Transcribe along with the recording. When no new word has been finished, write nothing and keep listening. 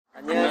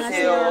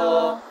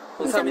안녕하세요.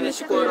 흥삼이네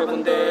식구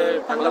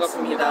여러분들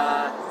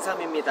반갑습니다.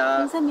 흥삼입니다.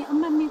 흥삼이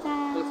엄마입니다.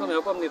 흥삼이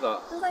아빠입니다.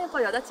 흥삼이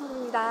아빠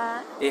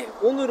여자친구입니다. 예,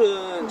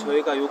 오늘은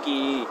저희가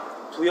여기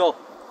부여,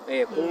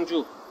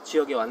 공주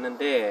지역에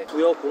왔는데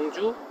부여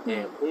공주,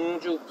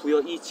 공주 부여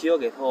이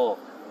지역에서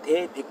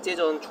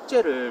대백제전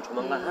축제를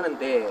조만간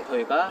하는데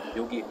저희가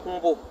여기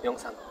홍보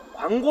영상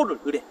광고를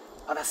의뢰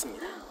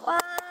받았습니다. 와.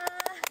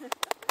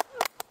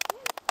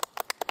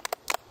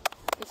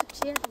 계속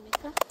치해야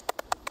됩니까?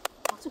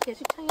 박수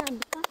계속 쳐야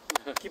합니까?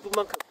 기쁜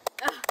만큼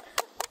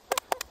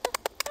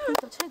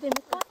더 쳐야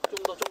됩니까? 좀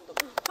더.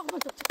 조금만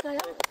더 칠까요?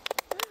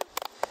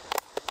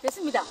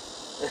 됐습니다.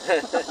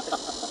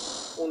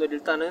 오늘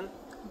일단은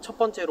첫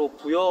번째로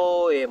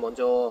부여에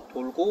먼저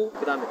돌고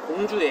그 다음에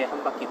공주에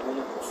한 바퀴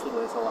도는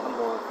코스로 해서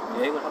한번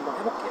여행을 한번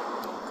해볼게요.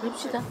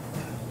 그럽시다.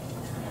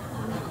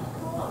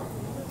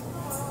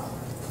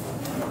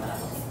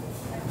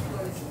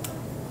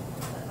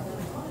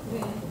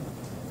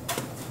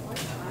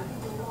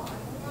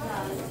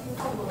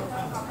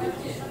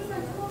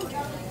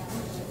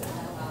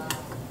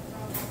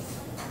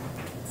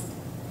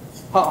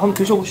 한번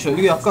드셔보시죠.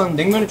 이게 약간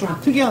냉면이 좀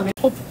특이하네.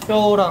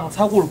 소뼈랑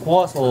사골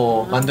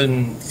고아서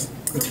만든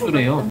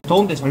육수래요.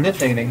 더운데 잘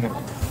됐다, 이 냉면.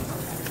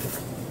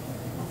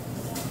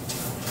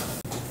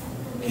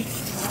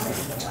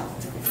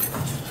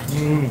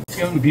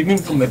 그냥 비빔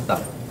좀 맵다.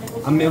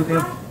 안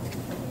매우세요?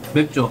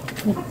 맵죠?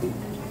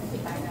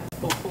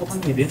 또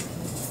한 입이?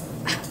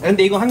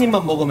 근데 이거 한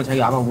입만 먹으면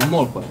자기 아마 못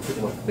먹을 거야.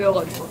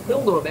 매워가지고. 그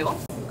정도로 매워?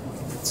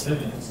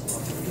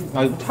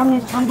 아, 이거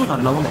향도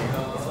잘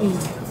나오네.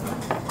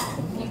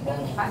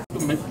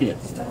 좀 맵지?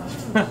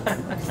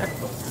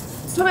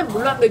 처음엔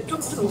몰랐는데 좀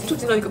우측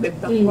지나니까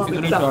맵다. 와,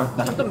 그럴 줄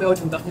알았다. 좀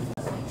매워진다.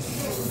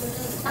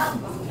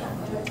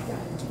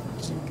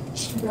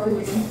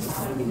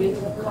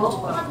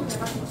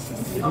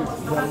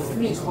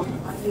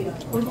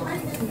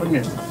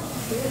 언니,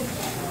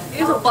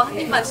 그래서 오빠 한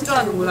입만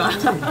싫어하는구나.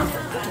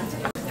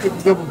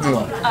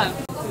 드셔보세요. 아,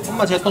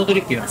 엄마 제가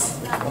떠드릴게요.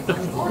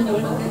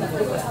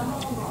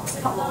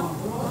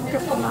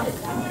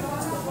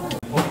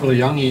 그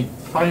양이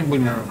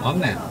 4인분이랑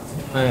많네.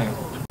 네.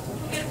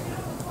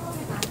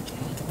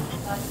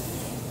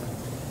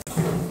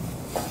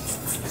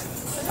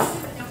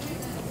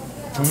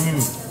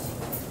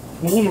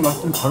 이거는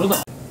맛 좀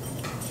다르다.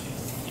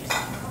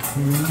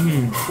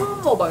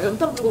 처음 먹어봐.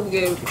 연탄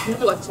불고기에 이렇게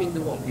국물같이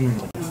있는 거.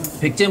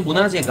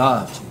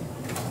 백제문화제가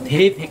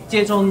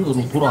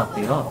대백제전으로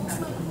돌아왔대요.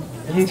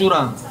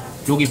 공주랑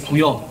여기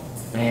부여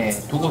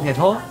두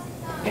곳에서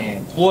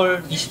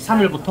 9월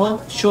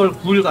 23일부터 10월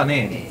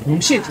 9일간에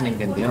동시에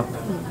진행된대요.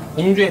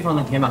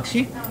 공주에서는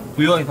개막식,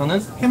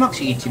 부여에서는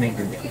폐막식이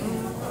진행된대요.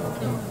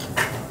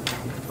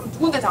 두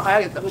군데 다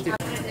가야겠다, 그치?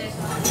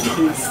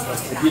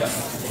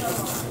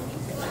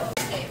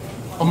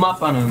 엄마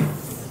아빠는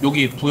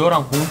여기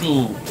부여랑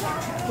공주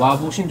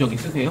와보신 적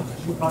있으세요?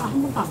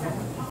 한 번도 안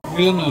먹어.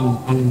 이거는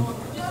한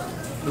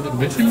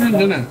몇십 년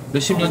전에,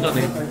 몇십 년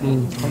전에?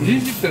 한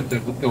 20대 때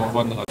그때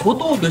와봤는 것 같아.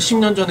 저도 몇십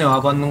년 전에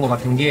와봤는 것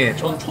같은 게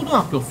전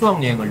초등학교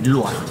수학여행을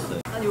일로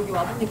왔었어요. 난 여기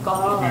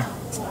와보니까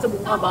진짜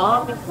뭔가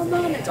마음이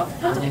편안해져.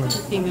 편안한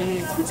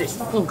느낌이, 그치?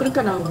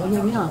 그러니까 나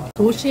뭐냐면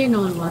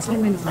도시에는 와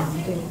살면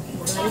하는데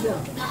뭐라 해야 돼?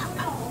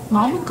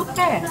 마음은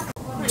급해.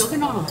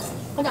 여기는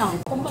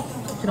그냥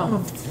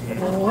꼼박처럼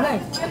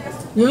오래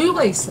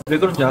여유가 있어. 왜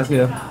그런지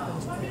아세요?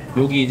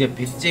 여기 이제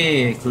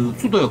백제 그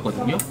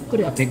수도였거든요.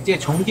 그래. 백제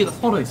정기가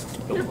서로 있었어요.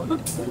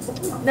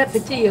 나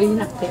백제 여인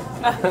학대.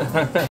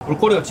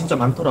 볼거리가 진짜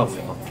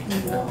많더라고요.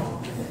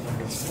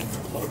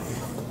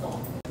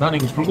 나는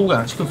이거 불고기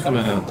안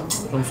시켰으면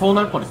좀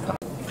서운할 뻔했다.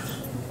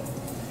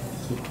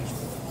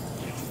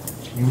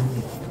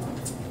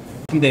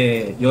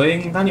 근데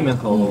여행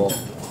다니면서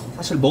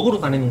사실 먹으러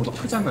다니는 것도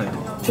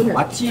크잖아요. 그래.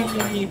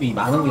 맛집이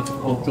많은 게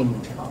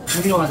좀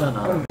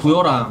중요하잖아.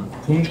 부여랑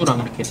공주랑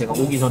이렇게 제가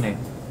오기 전에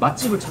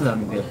맛집을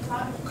찾았는데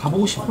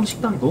가보고 싶은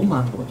식당이 너무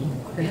많은 거거든.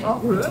 아,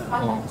 그래?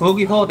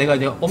 거기서 내가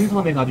이제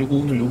엄선해가지고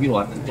오늘 여기로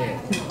왔는데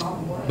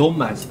너무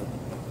맛있어.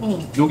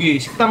 여기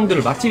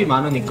식당들 맛집이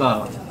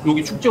많으니까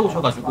여기 축제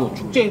오셔가지고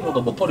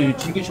축제에서도 먹거리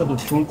즐기셔도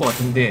좋을 것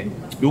같은데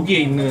여기에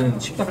있는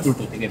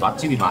식당들도 되게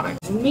맛집이 많아요.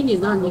 국민이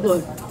난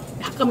이거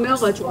약간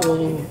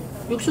매워가지고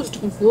육수를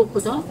좀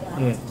부었거든?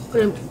 네.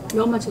 그래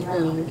매운맛이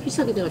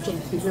희석이 내가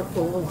좀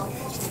뒤졌고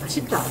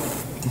맛있다.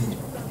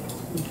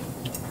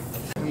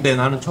 근데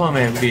나는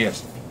처음에 우리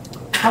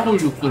사골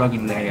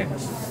육수라길래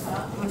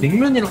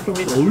냉면이랑 좀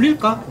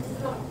어울릴까?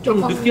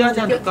 좀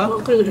느끼하지 않을까?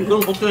 그래. 그런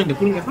걱정했는데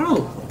그런 게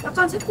하나도 없어.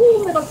 약간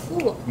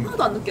새콤해가지고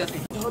하나도 안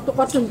느끼하네.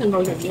 똑같은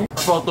생각이네.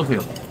 아빠 어떠세요?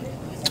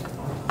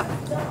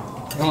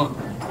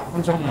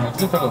 한참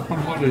진짜가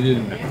한 번을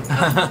이는데.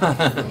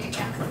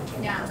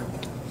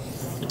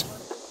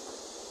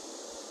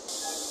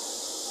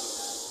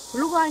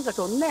 부르고 하니까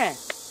좋네.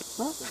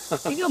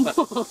 이거 뭐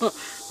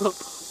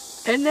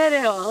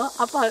옛날에요.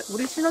 아빠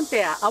우리 신혼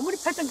때야. 아무리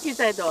팔짱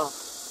끼자 해도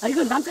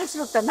이거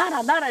남편스럽다.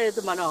 나라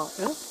해도만은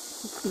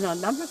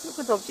그냥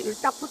남편스럽고도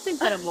없이 딱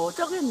붙으니까 뭐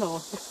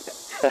어쩌겠노.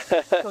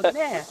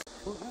 좋네.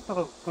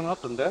 회사가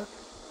끊었던데?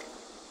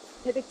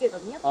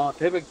 대백제전이요?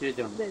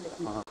 대백제전. 네네.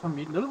 참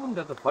이 넓은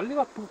데도 관리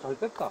같은 거 잘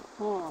됐다.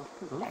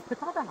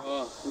 깨끗하다.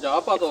 이제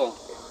아빠도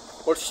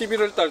올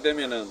 11월 달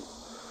되면은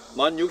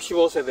만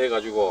 65세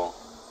돼가지고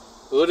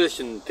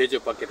어르신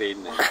대접받게 돼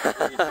있네.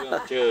 지금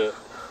저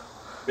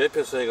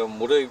매표소에가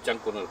무료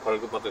입장권을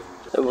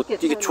발급받았습니다. 뭐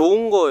이게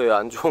좋은 거예요,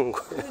 안 좋은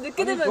거예요?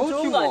 늦게 되면 좋지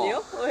좋은 뭐. 거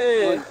아니에요?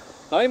 네.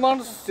 나이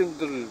많은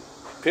분들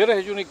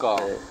배려해 주니까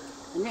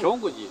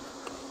좋은 거지.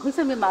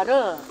 흥삼이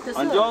말은 그래서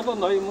안 좋아도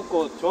나이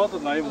먹고 좋아도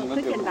나이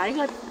먹는데. 그렇게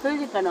나이가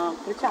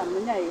들니까는 그렇지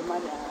않느냐 이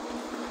말이야.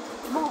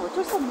 뭐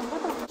어쩔 수 없는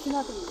거다.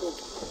 지나들인데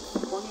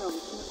본인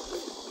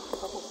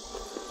하고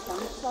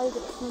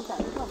양수아이들 쓰는 게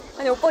아니라.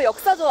 아니 오빠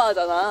역사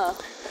좋아하잖아.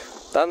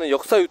 나는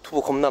역사 유튜브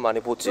겁나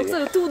많이 보지.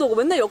 역사 유튜브도 보고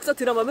맨날 역사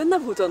드라마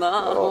맨날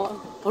보잖아.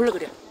 원래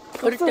그래.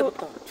 어릴 역사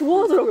때부터.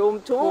 좋아하더라고요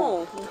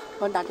엄청.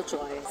 나도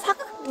좋아해.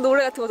 사극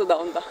노래 같은 것도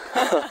나온다.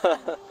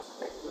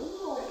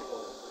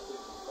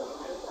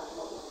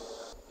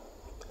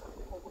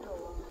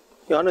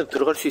 이 안에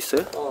들어갈 수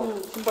있어요?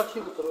 신발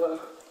신고 들어가.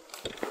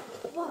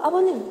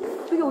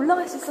 아버님 여기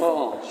올라갈 수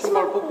있어요?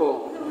 신발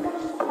벗고.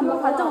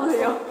 한번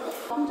앉아보세요.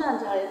 혼자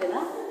앉아야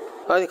되나?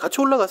 아니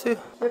같이 올라가세요.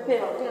 옆에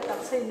어디가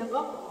딱 서 있는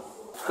거?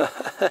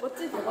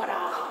 멋지게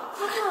봐라.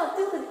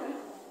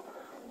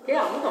 걔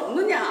아무도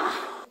없느냐?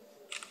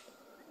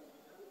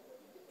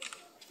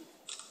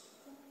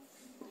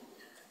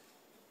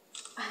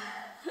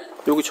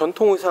 여기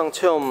전통 의상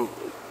체험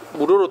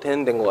무료로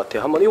되는 데인 것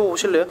같아요. 한번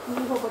입어보실래요?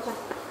 입어보자.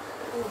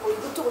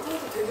 이것저것 사실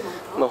되게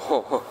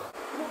많다.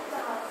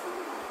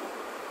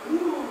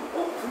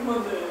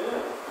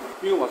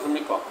 이거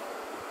맞습니까?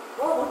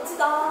 와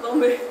멋지다. 너무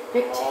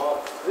백제.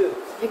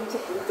 백제.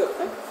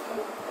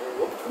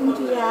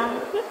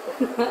 공주야.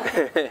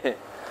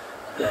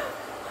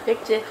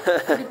 백제.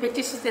 우리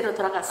백제 시대로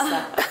돌아갔어.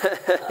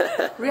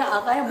 우리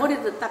아가의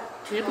머리도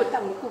딱 길고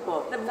딱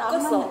묶고.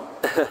 묶었어.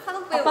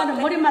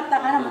 아빠는 머리만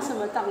딱 하나만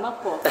쓰면 딱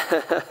맞고.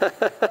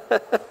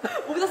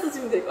 어디다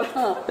쓰시면 될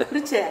거야.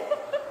 그렇지.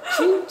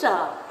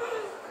 진짜.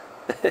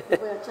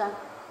 뭐야, 짠.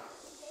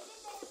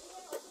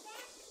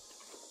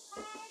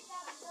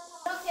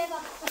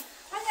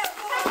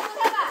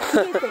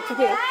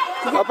 그게.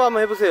 아빠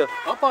한번 해보세요.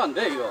 아빠 안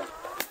돼 이거.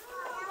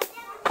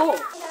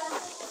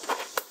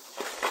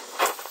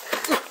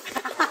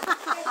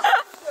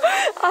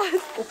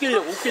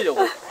 웃기려고.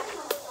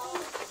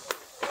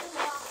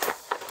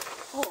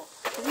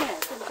 좋네.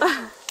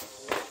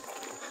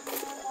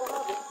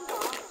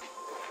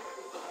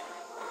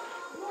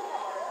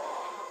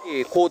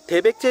 곧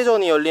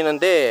대백제전이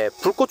열리는데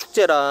불꽃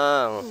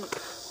축제랑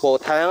뭐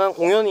다양한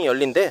공연이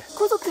열린대.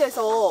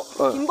 콘서트에서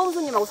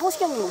김범수님하고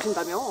성시경님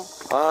오신다며?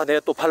 아, 내가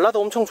또 발라드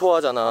엄청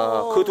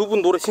좋아하잖아. 그 두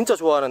분 노래 진짜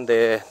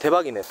좋아하는데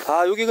대박이네.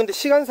 아, 여기 근데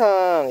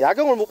시간상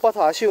야경을 못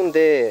봐서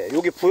아쉬운데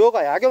여기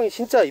부여가 야경이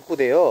진짜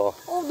이쁘대요.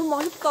 너무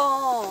맛있다.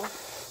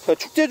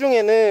 축제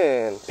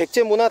중에는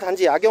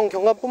백제문화단지 야경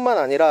경관뿐만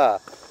아니라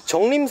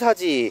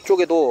정림사지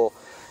쪽에도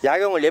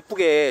야경을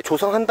예쁘게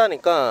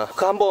조성한다니까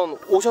그 한번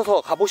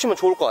오셔서 가보시면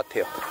좋을 것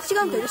같아요.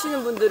 시간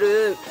되시는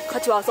분들은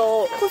같이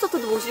와서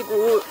콘서트도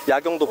보시고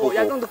야경도 보고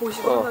야경도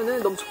보시고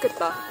하면은 너무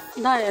좋겠다.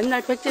 나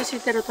옛날 백제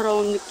시대로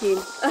돌아온 느낌.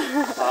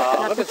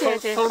 아, 근데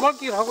백제제.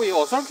 솔밭길하고 이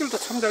오솔길도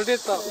참 잘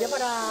됐다.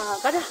 여봐라,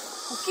 가자.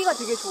 걷기가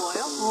되게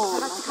좋아요. 다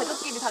같이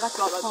가족끼리 다 같이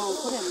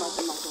와가지고. 그래,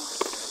 맞아.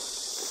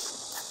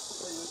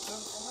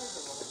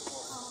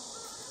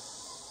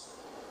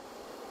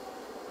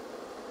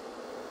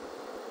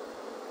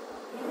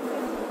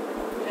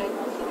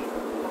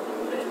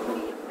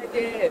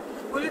 되게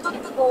물도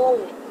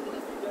뜨고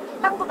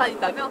땅도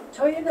다닌다며?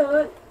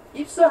 저희는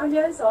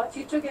입수하면서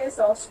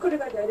뒤쪽에서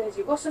스크류가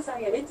내려지고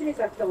수상의 엔진이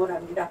작동을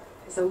합니다.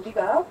 그래서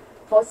우리가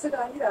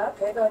버스가 아니라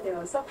배가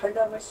되어서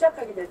관람을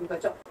시작하게 되는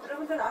거죠.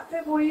 여러분들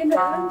앞에 보이는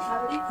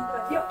다리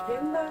구간이요.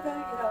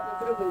 백마당이라고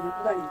부르고 있는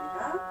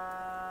구간입니다.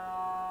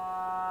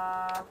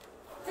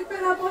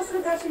 특별한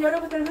버스는 다시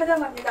여러분들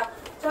환영합니다.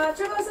 자,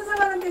 즐거운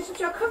수상하는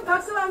되십시오. 큰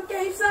박수와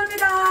함께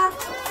입수합니다.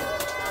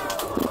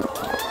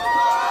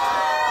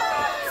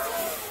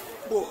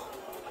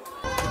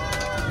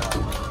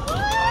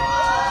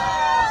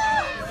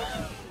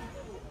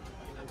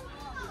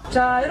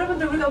 자,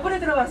 여러분들 우리가 물에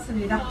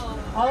들어왔습니다.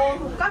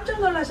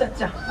 깜짝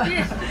놀라셨죠?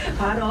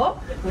 바로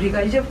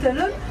우리가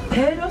이제부터는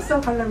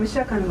배로서 관람을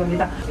시작하는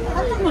겁니다.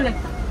 깜짝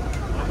놀랐다.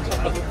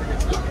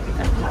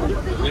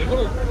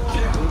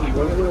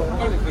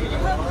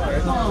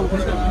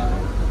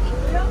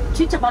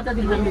 진짜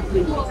받아들이는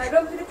느낌. 자,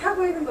 여러분들이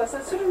타고 있는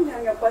것은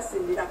수륙양역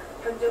버스입니다.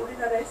 현재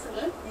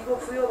우리나라에서는 이곳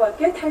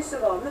부여밖에 탈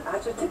수가 없는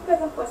아주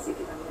특별한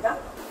버스이기도 합니다.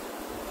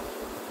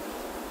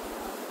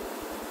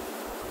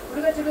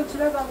 우리가 지금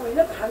지나가고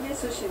있는 강의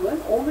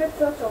수심은 5m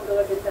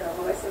정도가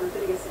된다고 말씀을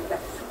드리겠습니다.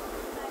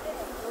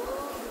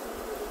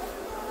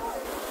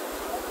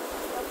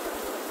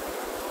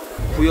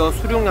 부여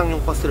수륙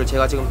양용 버스를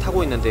제가 지금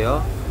타고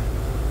있는데요.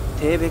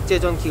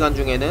 대백제전 기간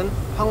중에는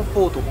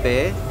황포,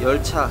 돛배,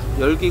 열차,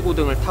 열기구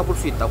등을 타볼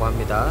수 있다고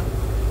합니다.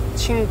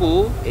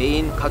 친구,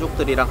 애인,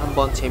 가족들이랑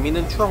한번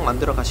재미있는 추억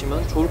만들어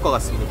가시면 좋을 것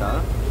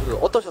같습니다.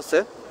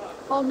 어떠셨어요?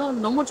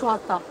 난 너무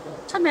좋았다.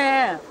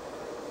 처음에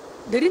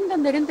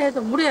내린다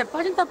해도 물에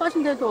빠진다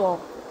빠진데도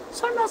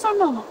설마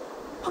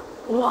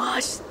와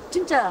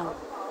진짜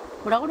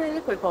뭐라 그래야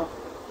될까 이거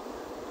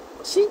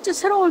진짜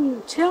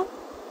새로운 체험?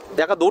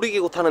 약간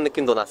놀이기구 타는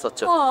느낌도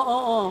났었죠.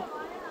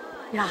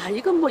 야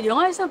이건 뭐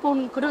영화에서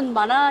본 그런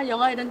만화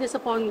영화 이런 데서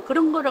본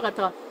그런 거를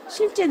갖다가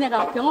실제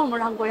내가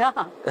경험을 한 거야.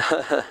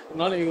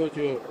 나는 이거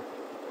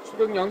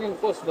수백 양용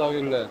버스다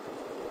하길래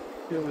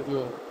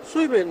이거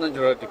수입에 있는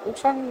줄 알았더니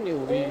국산이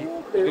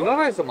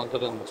우리나라에서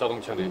만드는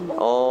자동차네.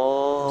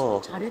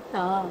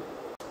 잘했다.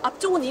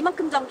 앞쪽은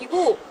이만큼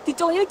잠기고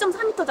뒤쪽은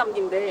 1.4m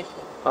잠긴대.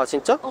 아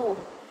진짜?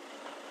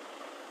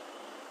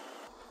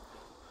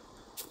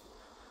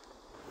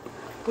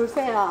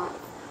 불새야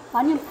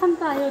많이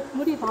탄다. 여기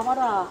물이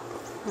봐봐라.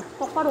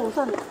 똑바로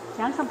우선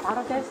양산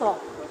바로 돼서.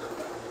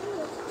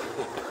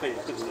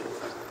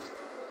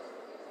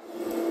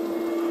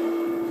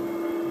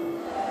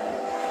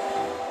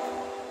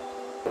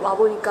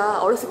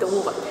 와보니까 어렸을 때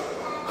온 것 같아.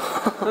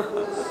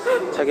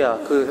 자기야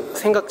그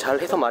생각 잘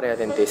해서 말해야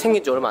되는데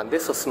생긴 지 얼마 안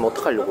됐었으면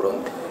어떡하려고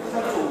그러는데.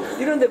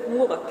 이런 데 본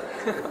것 같아.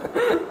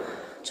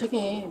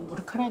 저게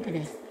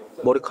머리카락이래.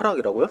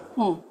 머리카락이라고요?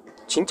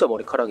 진짜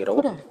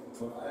머리카락이라고? 그래.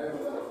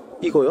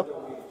 이거요?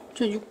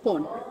 저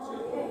 6번.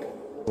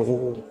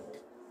 오.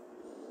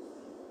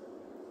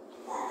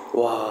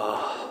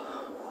 와.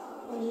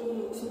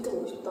 진짜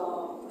멋있다.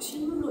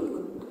 실물로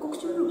이건 꼭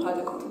실물로 봐야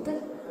될 것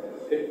같은데?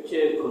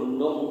 백제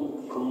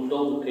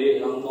금동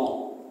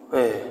대향로.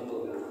 네.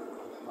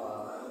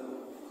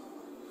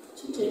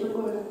 진짜 이런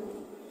걸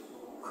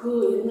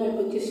그 옛날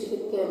백제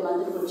시대 때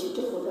만든 걸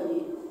직접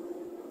보다니.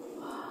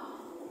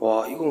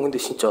 와 이건 근데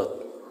진짜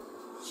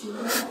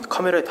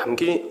카메라에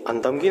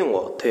안 담기는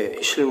것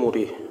같아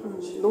실물이.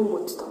 너무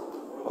멋지다.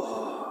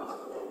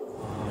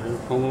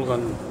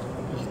 박물관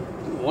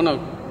워낙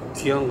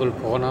귀한 걸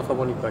보관하다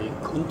보니까 이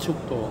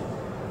건축도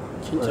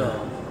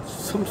진짜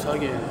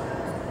섬세하게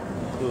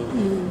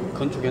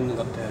건축했는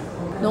것 같아.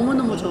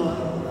 너무너무 좋아.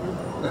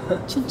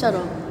 진짜로.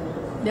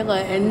 내가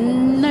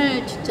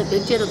옛날 진짜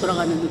백제로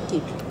돌아가는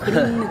느낌.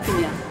 그런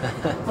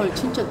느낌이야.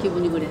 진짜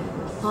기분이 그래.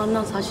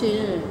 나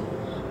사실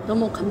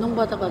너무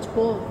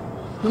감동받아가지고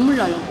눈물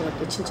날 것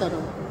같아, 진짜로.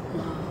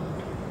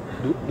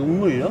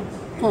 눈물이요?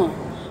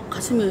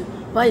 가슴이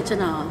와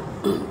있잖아.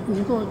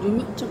 이거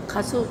좀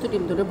가수들이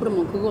노래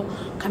부르면 그거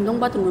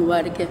감동받으면 와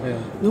이렇게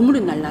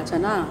눈물이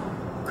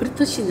날라잖아.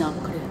 그렇듯이 나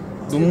그래.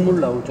 눈물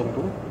나올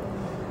정도?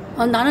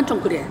 나는 좀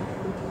그래.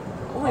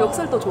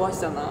 역사를 더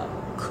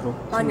좋아하시잖아. 그렇군요.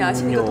 많이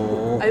아시니까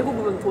더 알고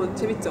보면 더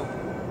재밌죠?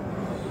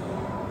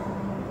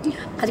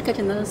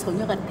 아직까지 나는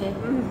소녀 같아.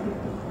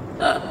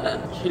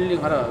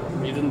 힐링하라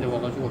이런 데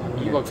와가지고 한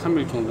 2박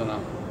 3일 정도나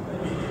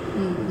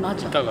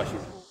맞아. 있다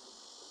가시고.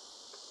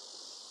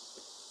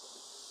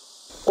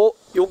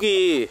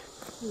 여기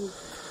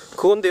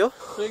그건데요?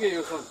 세계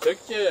유산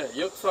백제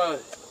역사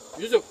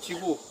유적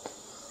지구.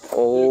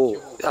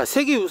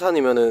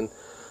 세계유산이면은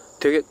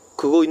되게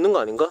그거 있는 거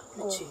아닌가?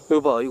 그렇지.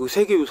 여기 봐, 이거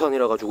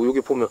세계유산이라 가지고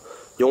여기 보면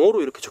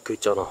영어로 이렇게 적혀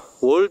있잖아.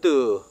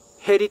 월드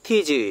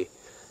헤리티지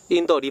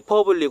인 더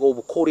리퍼블릭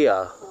오브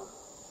코리아.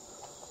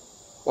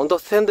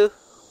 언더스탠드?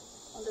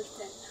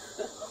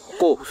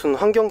 무슨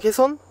환경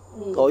개선?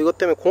 이것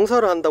때문에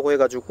공사를 한다고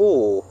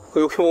해가지고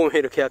여기 보면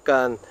이렇게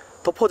약간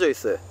덮어져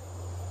있어요.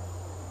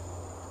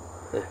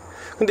 네.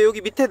 근데 여기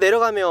밑에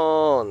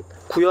내려가면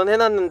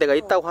구현해놨는 데가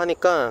있다고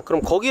하니까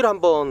그럼 거기를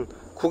한번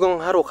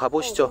구경하러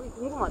가보시죠.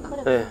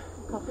 궁금하다. 네.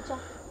 가보자.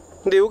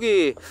 근데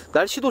여기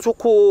날씨도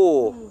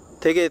좋고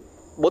되게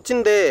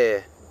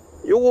멋진데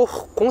요거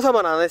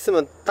공사만 안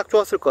했으면 딱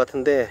좋았을 것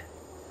같은데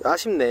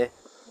아쉽네.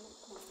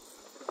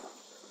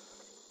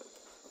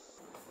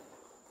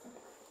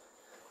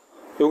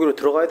 여기로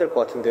들어가야 될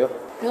것 같은데요.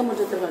 내가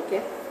먼저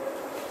들어갈게.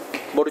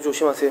 머리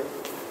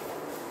조심하세요.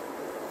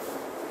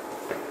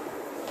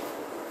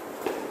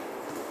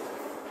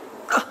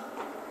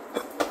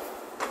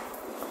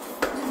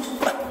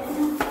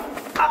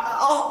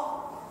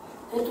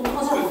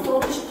 동화사 못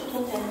들어오고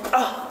싶던데.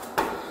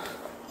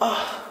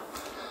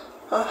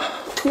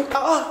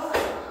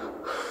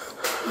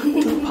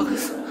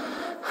 박았어.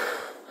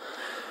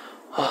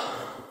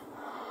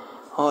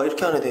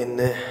 이렇게 안에 돼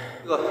있네.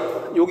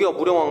 여기가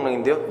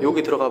무령왕릉인데요.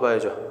 여기 들어가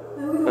봐야죠.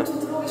 여기 먼저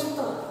들어가고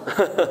싶다.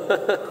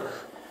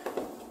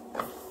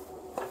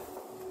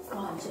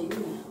 진짜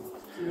이쁘네.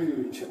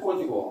 여기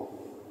채권이고.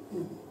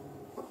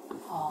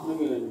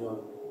 여기는 이제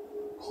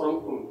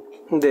파랑꾼.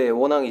 근데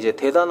워낙 이제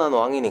대단한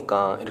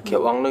왕이니까 이렇게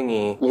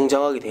왕릉이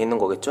웅장하게 돼 있는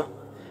거겠죠?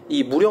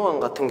 이 무령왕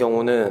같은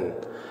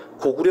경우는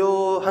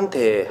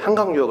고구려한테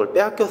한강 유역을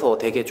빼앗겨서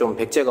되게 좀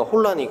백제가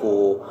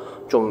혼란이고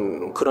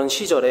좀 그런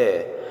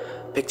시절에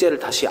백제를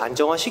다시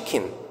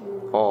안정화시킨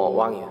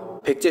왕이에요.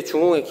 백제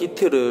중흥의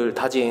기틀을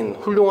다진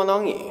훌륭한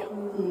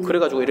왕이에요.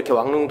 그래가지고 이렇게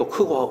왕릉도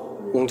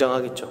크고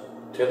웅장하겠죠.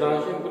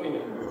 대단하신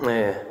분이네.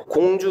 네,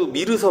 공주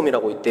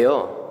미르섬이라고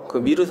있대요. 그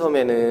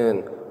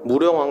미르섬에는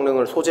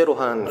무령왕릉을 소재로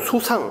한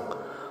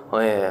수상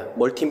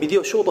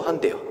멀티미디어 쇼도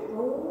한대요.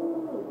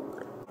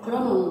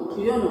 그러면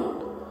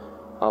부여는?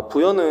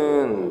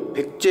 부여는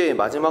백제의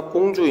마지막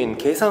공주인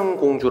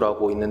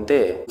개상공주라고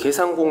있는데,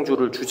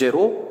 개상공주를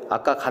주제로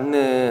아까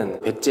갖는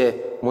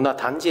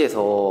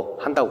백제문화단지에서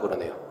한다고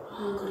그러네요.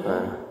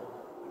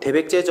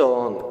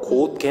 대백제전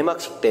곧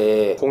개막식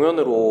때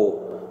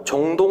공연으로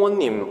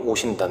정동원님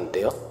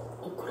오신다는데요.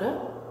 그래?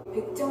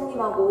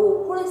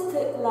 백정님하고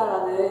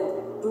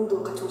포레스텔라라는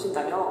분도 같이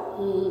오신다며?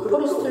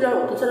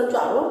 포레스텔라는 어떤 사람 줄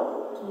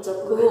알아? 진짜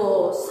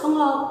그거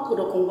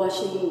성악으로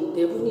공부하신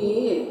네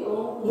분이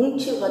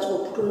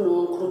뭉치가지고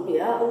부르는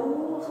그룹이야.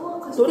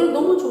 성악하시 노래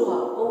너무 좋아.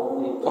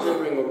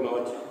 노래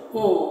나왔지.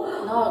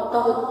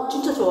 나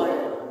진짜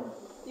좋아해.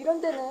 이런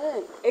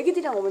데는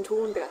애기들이랑 오면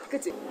좋은 데 같아,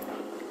 그치?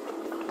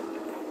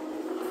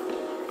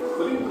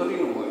 그림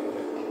그리는 거예요.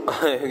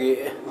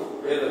 여기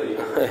애들이.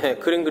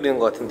 그림 그리는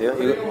것 같은데요.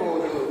 이거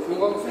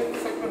중간색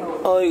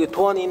색깔하고. 이거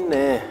도안이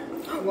있네.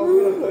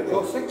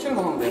 이거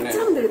색칠하면 되네.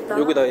 색칠하면 되겠다.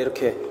 여기다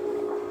이렇게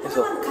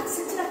해서 같이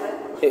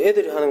색칠할까요?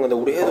 애들이 하는 건데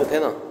우리 해도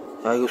되나?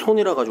 야, 이거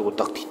손이라 가지고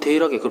딱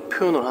디테일하게 그걸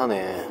표현을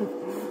하네.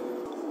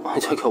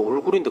 아니, 자기가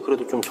얼굴인데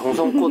그래도 좀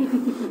정성껏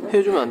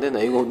해주면 안 되나?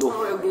 이거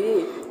너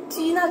여기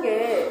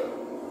진하게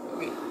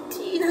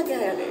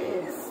해야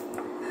돼.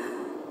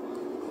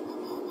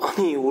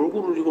 아니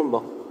얼굴을 이건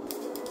막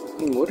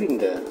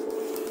머리인데.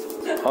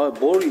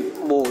 머리를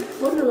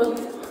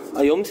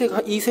왜? 염색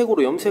이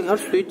색으로 염색할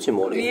수도 있지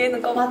머리.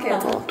 위에는 까맣게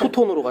해야지.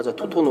 투톤으로 가자.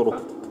 투톤으로.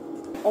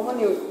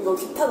 어머니 이거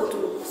기타도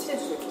좀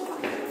칠해주세요.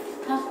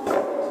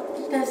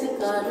 기타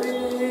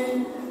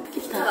색깔을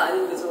기타가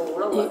아닌데 저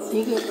뭐라고 하지?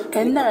 이게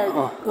옛날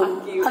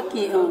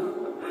악기.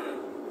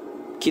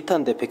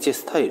 기타인데 백제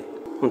스타일.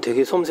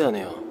 되게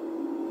섬세하네요.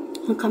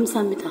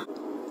 감사합니다.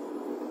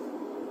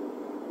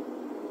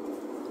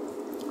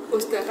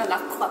 멋있다. 약간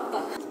락커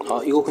같다.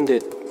 이거 근데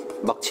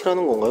막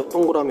칠하는 건가요?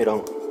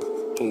 동그라미랑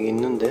여기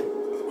있는데.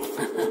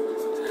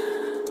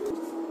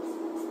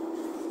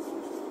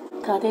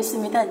 다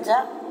됐습니다. 이제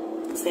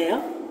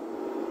보세요.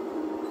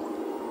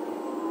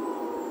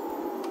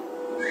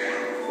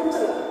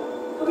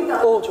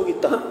 여기다. 저기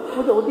있다.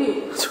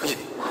 어디? 저기.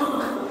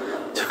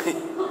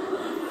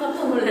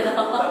 깜짝 놀래라.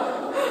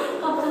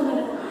 깜짝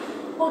놀래.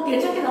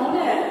 괜찮게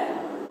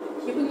나오네.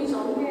 기분이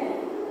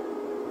좋네.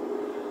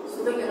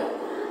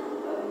 수덕이라.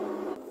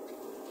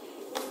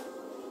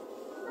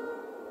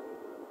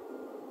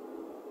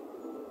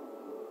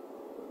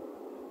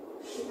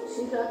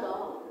 신기하다.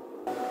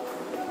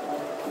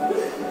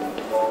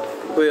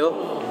 왜요?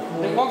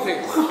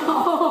 형광색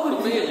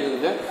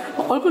선명해지는데?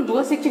 얼굴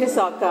누가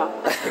색칠했어 아까?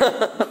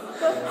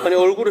 아니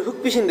얼굴에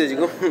흑빛인데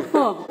지금.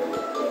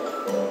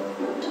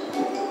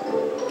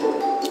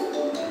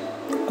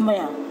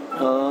 엄마야.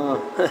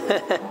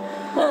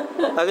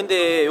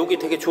 근데 여기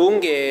되게 좋은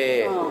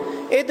게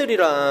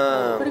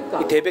애들이랑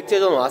그러니까. 이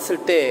대백제전 왔을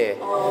때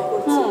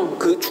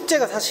그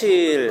축제가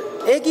사실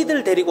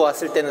애기들 데리고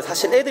왔을 때는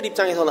사실 애들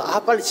입장에서는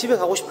빨리 집에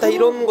가고 싶다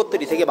이런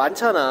것들이 되게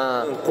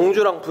많잖아.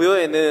 공주랑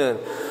부여에는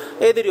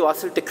애들이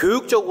왔을 때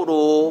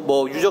교육적으로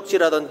뭐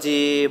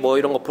유적지라든지 뭐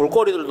이런 거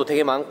볼거리들도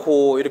되게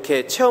많고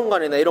이렇게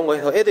체험관이나 이런 거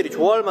해서 애들이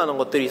좋아할 만한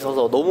것들이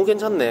있어서 너무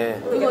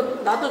괜찮네. 이거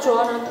나도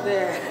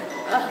좋아하는데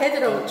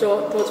애들은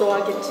더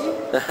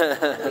좋아하겠지?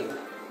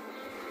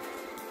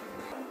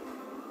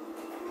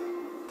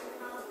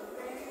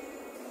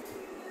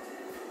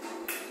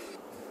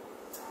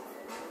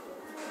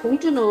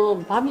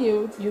 공주는 밤이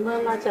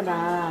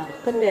유명하잖아.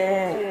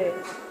 근데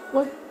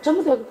뭐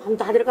전부 다 밤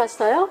다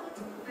들어갔어요?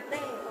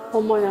 네.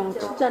 어머야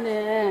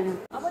진짜네.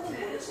 아버님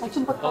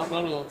아침부터.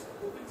 나는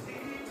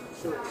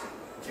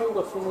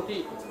청도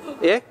스무디.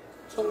 예?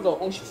 청도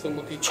홍식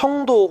스무디.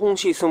 청도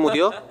홍시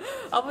스무디요?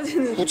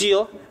 아버지는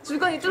굳이요?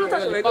 주관이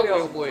뚜렷하셔. 왜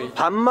그래요?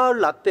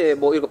 밤마을 라떼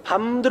뭐 이거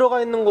밤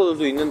들어가 있는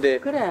것도 있는데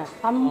그래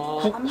밤.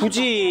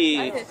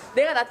 굳이. 아니,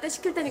 내가 라떼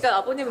시킬 테니까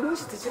아버님은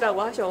홍시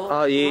드시라고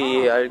하셔.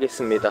 예,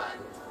 알겠습니다.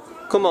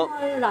 그럼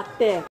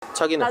라떼.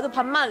 자기는? 나도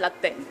반만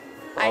라떼.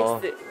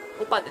 아이스.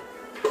 오빠는?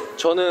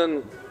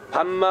 저는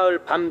밤마을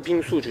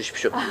밤빙수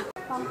주십시오.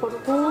 빵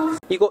고르고.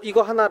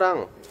 이거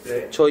하나랑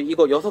저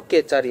이거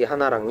 6개짜리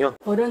하나랑요.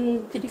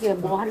 어른들에게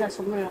뭐 하나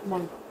선물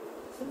한번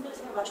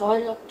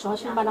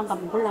좋아하실 만한 거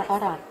한번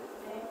골라봐라.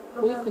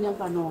 왜 그냥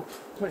가노?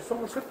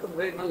 선물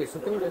왜 나게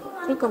있을 텐데.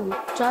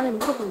 그러니까 저 안에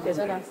물어보면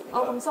되잖아.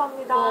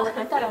 감사합니다.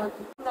 일단은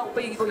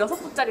오빠 이거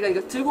 6분짜리가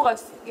이거 들고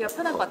가기가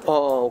편한 것 같아.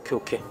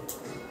 오케이.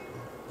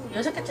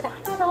 6개짜리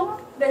하나로?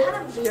 네,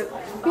 하나 주세요.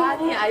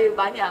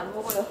 많이 안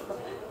먹어요.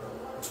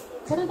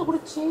 그래도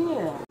그렇지.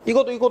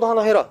 이것도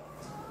하나 해라.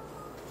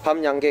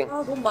 밤 양갱.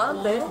 너무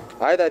많은데?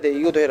 아니다,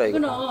 이것도 해라 이거.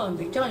 이거는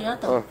냉장고에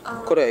놨다.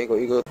 그래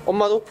이거.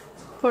 엄마도?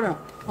 그래.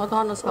 나도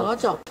하나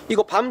사가자.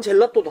 이거 밤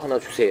젤라또도 하나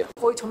주세요.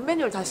 거의 전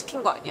메뉴를 다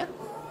시킨 거 아니야?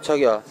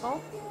 자기야.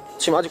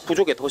 지금 아직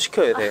부족해. 더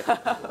시켜야 돼.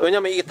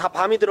 왜냐면 이게 다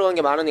밤이 들어간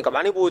게 많으니까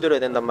많이 보여드려야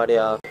된단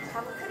말이야.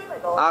 밤은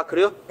크림을 넣어.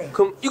 그래요? 네.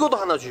 그럼 이것도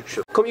하나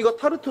주십시오. 그럼 이거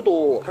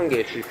타르트도 한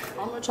개 주십시오.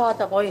 너무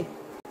좋아하다 거의.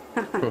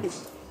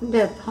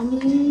 근데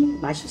밤이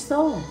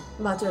맛있어.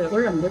 맞아요.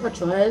 원래 내가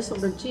좋아해서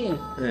그렇지.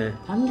 네.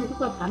 밤이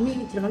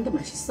들어간 게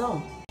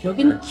맛있어.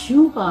 여기는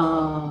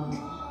기후가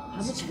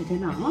밤이 잘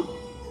되나?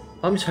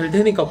 밤이 잘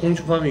되니까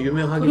공주밤이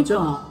유명하겠죠?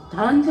 그러니까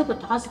다른 데도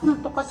다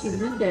산은 똑같이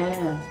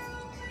있는데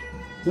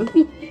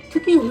여기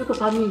특히 우리가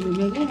밤이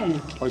유명해.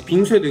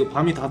 빙수에도 이거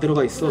밤이 다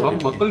들어가 있어. 밤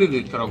막걸리도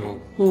있더라고.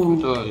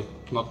 저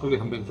막걸리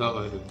한 병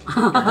사가야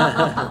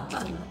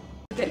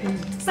돼.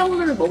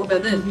 특산물을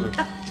먹으면은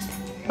딱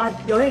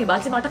여행이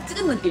마지막 딱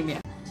찍은 느낌이야.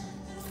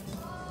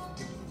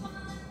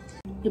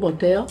 이거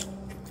어때요?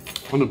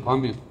 오늘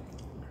밤에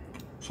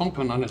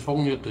송편 안에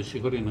속녀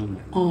시거리는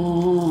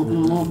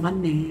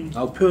맞네.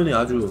 아, 표현이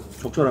아주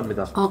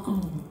적절합니다.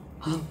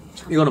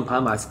 이거는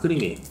밤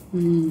아이스크림이에요.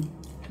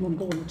 한번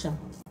먹어보자.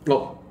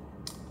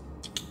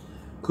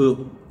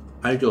 그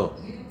알죠?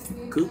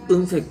 그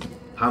은색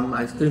밤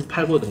아이스크림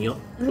팔거든요.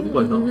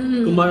 슈퍼에서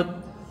그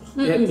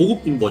맛의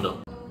고급진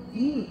버전.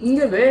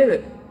 이게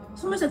왜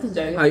선물 세트인지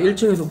알겠다.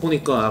 1층에서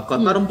보니까 아까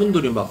다른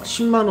분들이 막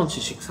 10만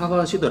원치씩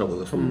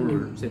사가시더라고요.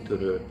 선물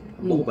세트를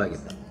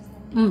먹어봐야겠다.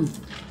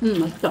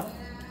 맛있다.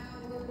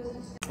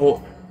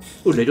 이거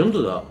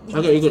레전드다.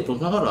 자기가 이거 좀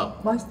사가라.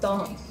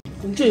 맛있다.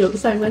 공주 여기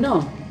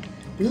살면은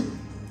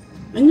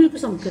맨날 이렇게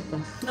사 먹겠다.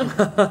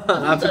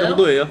 아, 그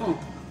정도예요?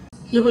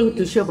 여보 이거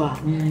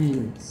드셔봐.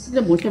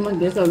 근데 못하면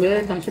내가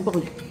왜 당신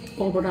보고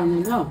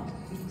먹으라면은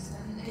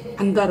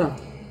안 달아.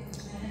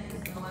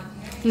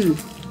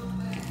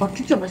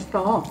 진짜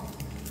맛있다.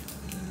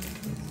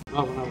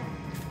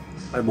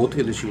 아니 뭐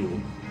어떻게 드시려고?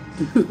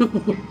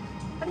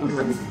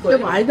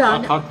 여보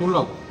알다. 다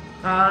주려고.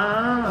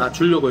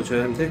 주려고요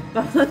저희한테?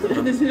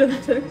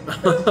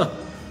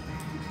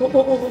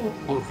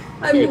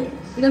 아이고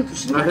그냥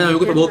드시면. 그냥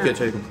여기서 먹을게요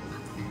저희도.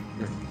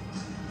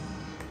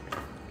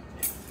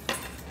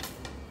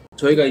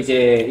 저희가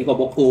이제 이거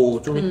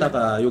먹고 좀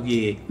있다가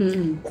여기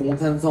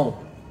공산성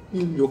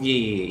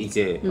여기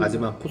이제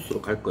마지막 코스로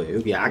갈 거예요.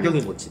 여기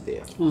야경이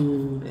멋지대요.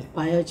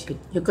 봐야지.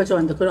 여기까지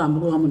왔는데 그걸 안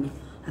보고 가면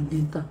안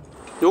된다.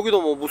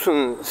 여기도 뭐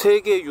무슨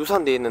세계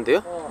유산 돼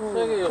있는데요?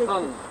 세계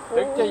유산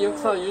백제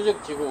역사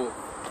유적지구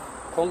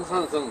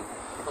공산성.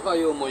 아까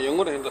이거 뭐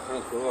영어로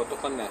해석하는 그거가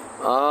똑같네.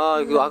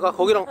 이거 아까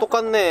거기랑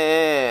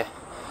똑같네.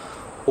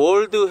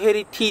 월드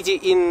헤리티지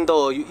인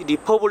더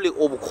리퍼블릭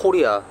오브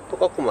코리아.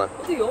 똑같구만.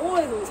 어떻게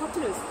영어에도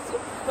사투리를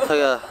쓰지?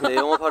 자기야 내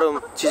영어 발음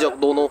지적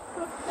노노.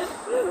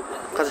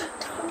 가자.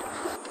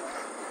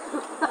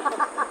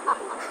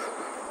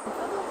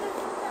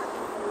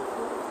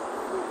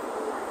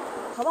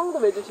 가방도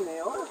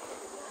매주시네요.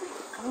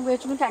 가방 왜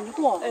주는 게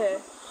아니고 네.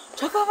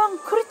 저 가방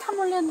그리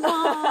탐을 낸다.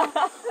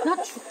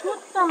 나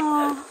죽겠다.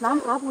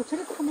 난 가보고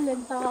저리 탐을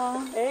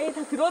낸다. 에이,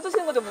 다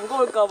들어주시는 거 좀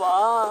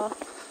무거울까봐.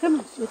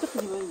 그러면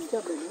어떻게 이거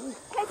잊어버려?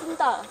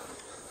 해준다.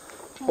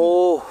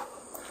 오,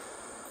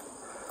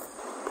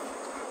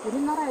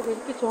 우리나라에도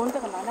이렇게 좋은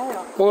데가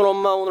많아요. 오늘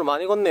엄마 오늘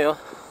많이 걷네요.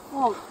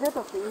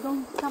 그래도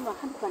운동 삼아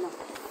하니까는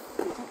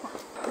괜찮다.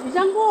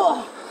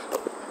 이장구!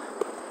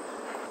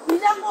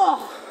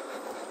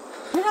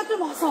 배가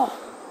좀 와서.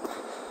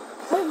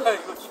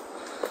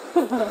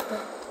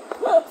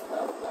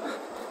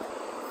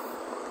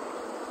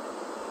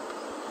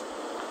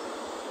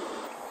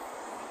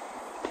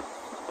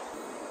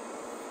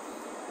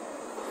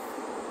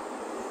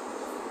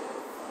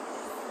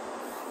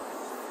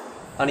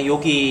 아니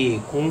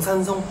여기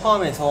공산성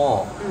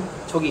포함해서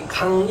저기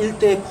강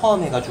일대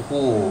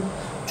포함해가지고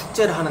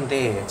축제를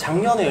하는데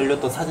작년에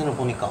열렸던 사진을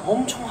보니까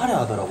엄청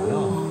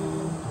화려하더라고요.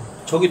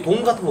 저기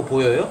돔 같은 거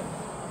보여요?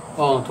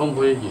 돈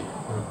보이지.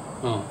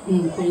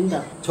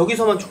 보인다.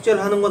 저기서만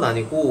축제를 하는 건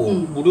아니고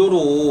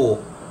무료로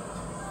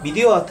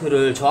미디어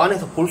아트를 저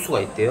안에서 볼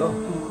수가 있대요.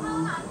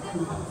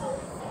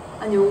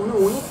 아니 오늘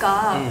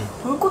오니까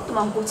볼 것도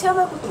많고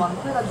체험할 것도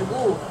많고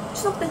해가지고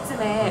추석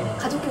때쯤에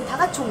가족끼리 다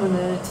같이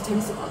오면은 진짜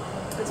재밌을 것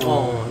같아요.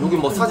 그쵸? 여기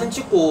뭐 사진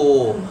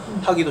찍고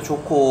하기도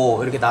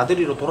좋고 이렇게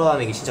나들이로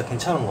돌아다니기 진짜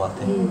괜찮은 것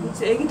같아.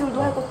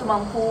 애기들도 할 것도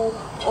많고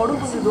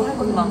어른분들도 할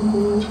것도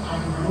많고.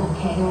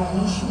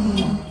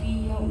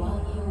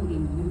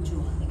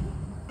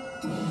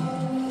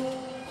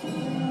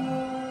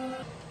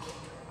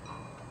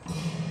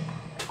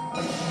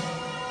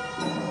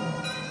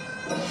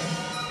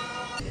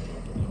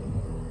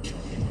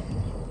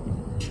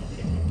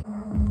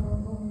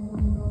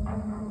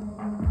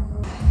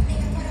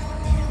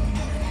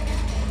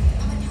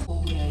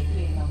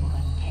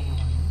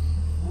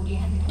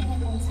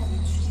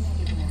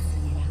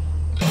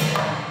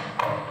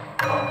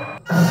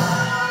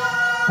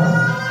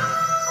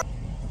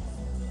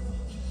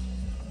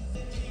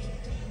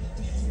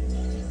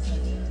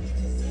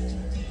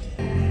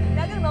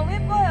 야경 너무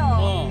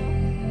예뻐요.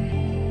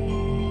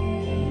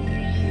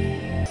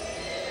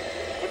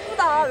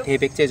 예쁘다.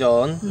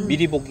 대백제전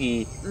미리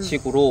보기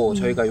식으로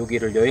저희가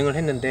여기를 여행을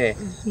했는데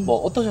뭐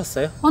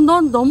어떠셨어요?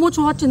 넌 너무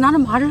좋았지.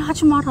 나는 말을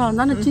하지 마라.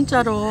 나는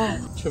진짜로.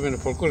 처음에는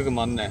볼거리가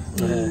많네.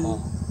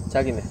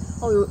 자기네.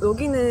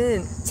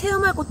 여기는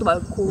체험할 것도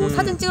많고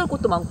사진 찍을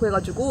것도 많고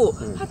해가지고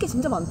할 게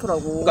진짜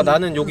많더라고. 그러니까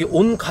나는 여기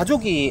온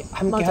가족이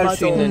함께 맞아, 할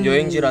수 맞아. 있는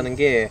여행지라는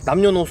게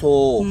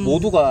남녀노소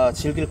모두가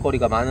즐길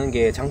거리가 많은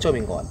게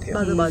장점인 것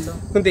같아요. 맞아.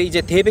 근데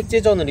이제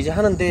대백제전을 이제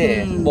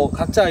하는데 뭐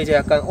각자 이제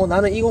약간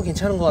나는 이거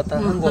괜찮은 것 같다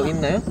하는 거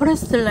있나요?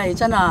 프레스텔라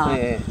있잖아.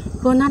 네.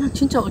 그거 나는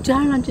진짜 어찌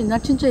할란지 나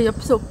진짜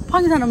옆에서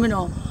판이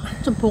사람이면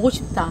좀 보고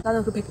싶다.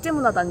 나는 그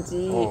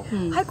백제문화단지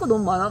할 거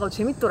너무 많아가지고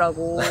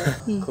재밌더라고.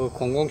 그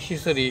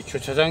공공시설이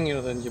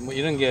주차장이라든지 뭐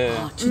이런 게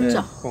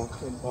진짜.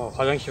 뭐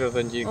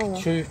화장실이라든지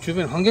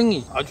주변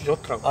환경이 아주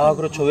좋더라고. 아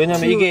그렇죠.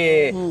 왜냐면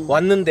이게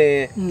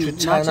왔는데 맞아.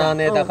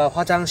 주차난에다가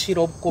화장실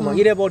없고 막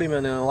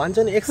이래버리면은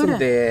완전히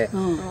X인데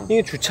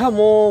이게 주차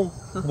뭐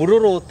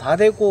무료로 다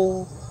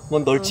되고 뭐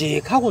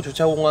널찍하고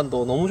주차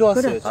공간도 너무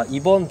좋았어요. 그래. 아,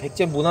 이번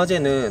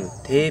백제문화제는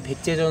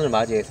대백제전을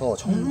맞이해서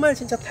정말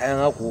진짜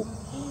다양하고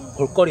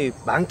볼거리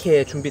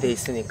많게 준비되어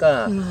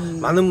있으니까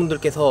많은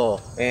분들께서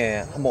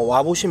한번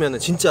와보시면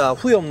진짜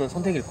후회 없는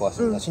선택일 것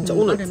같습니다. 진짜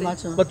오늘 그래,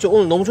 맞아. 맞죠?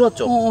 오늘 너무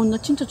좋았죠? 나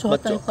진짜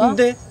좋았다니까. 맞죠?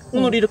 근데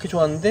오늘 이렇게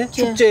좋았는데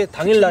축제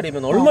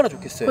당일날이면 얼마나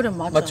좋겠어요. 그래,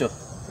 맞아. 맞죠?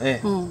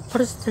 네.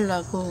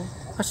 프레스텔라 그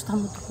가수도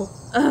한번 듣고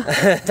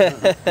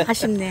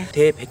아쉽네.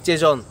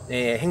 대백제전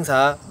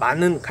행사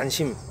많은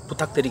관심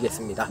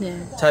부탁드리겠습니다.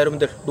 네. 자,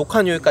 여러분들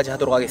녹화는 여기까지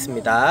하도록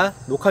하겠습니다.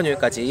 녹화는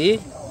여기까지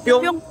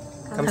뿅!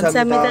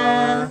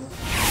 감사합니다.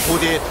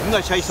 고대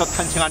동아시아에서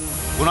탄생한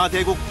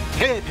문화대국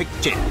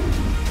대백제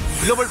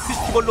글로벌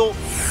페스티벌로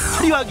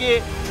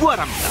화려하게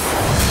부활합니다.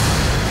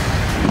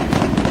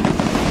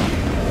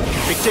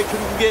 백제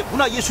경국의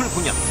문화예술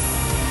공연,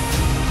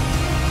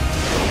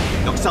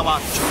 역사와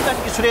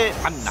첨단 기술의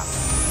만남,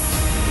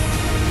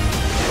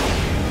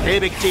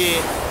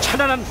 대백제의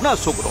찬란한 문화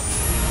속으로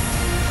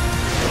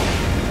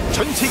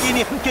전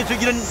세계인이 함께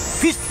즐기는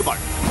페스티벌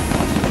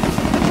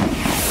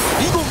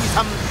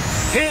 2023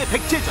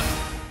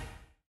 대백제전.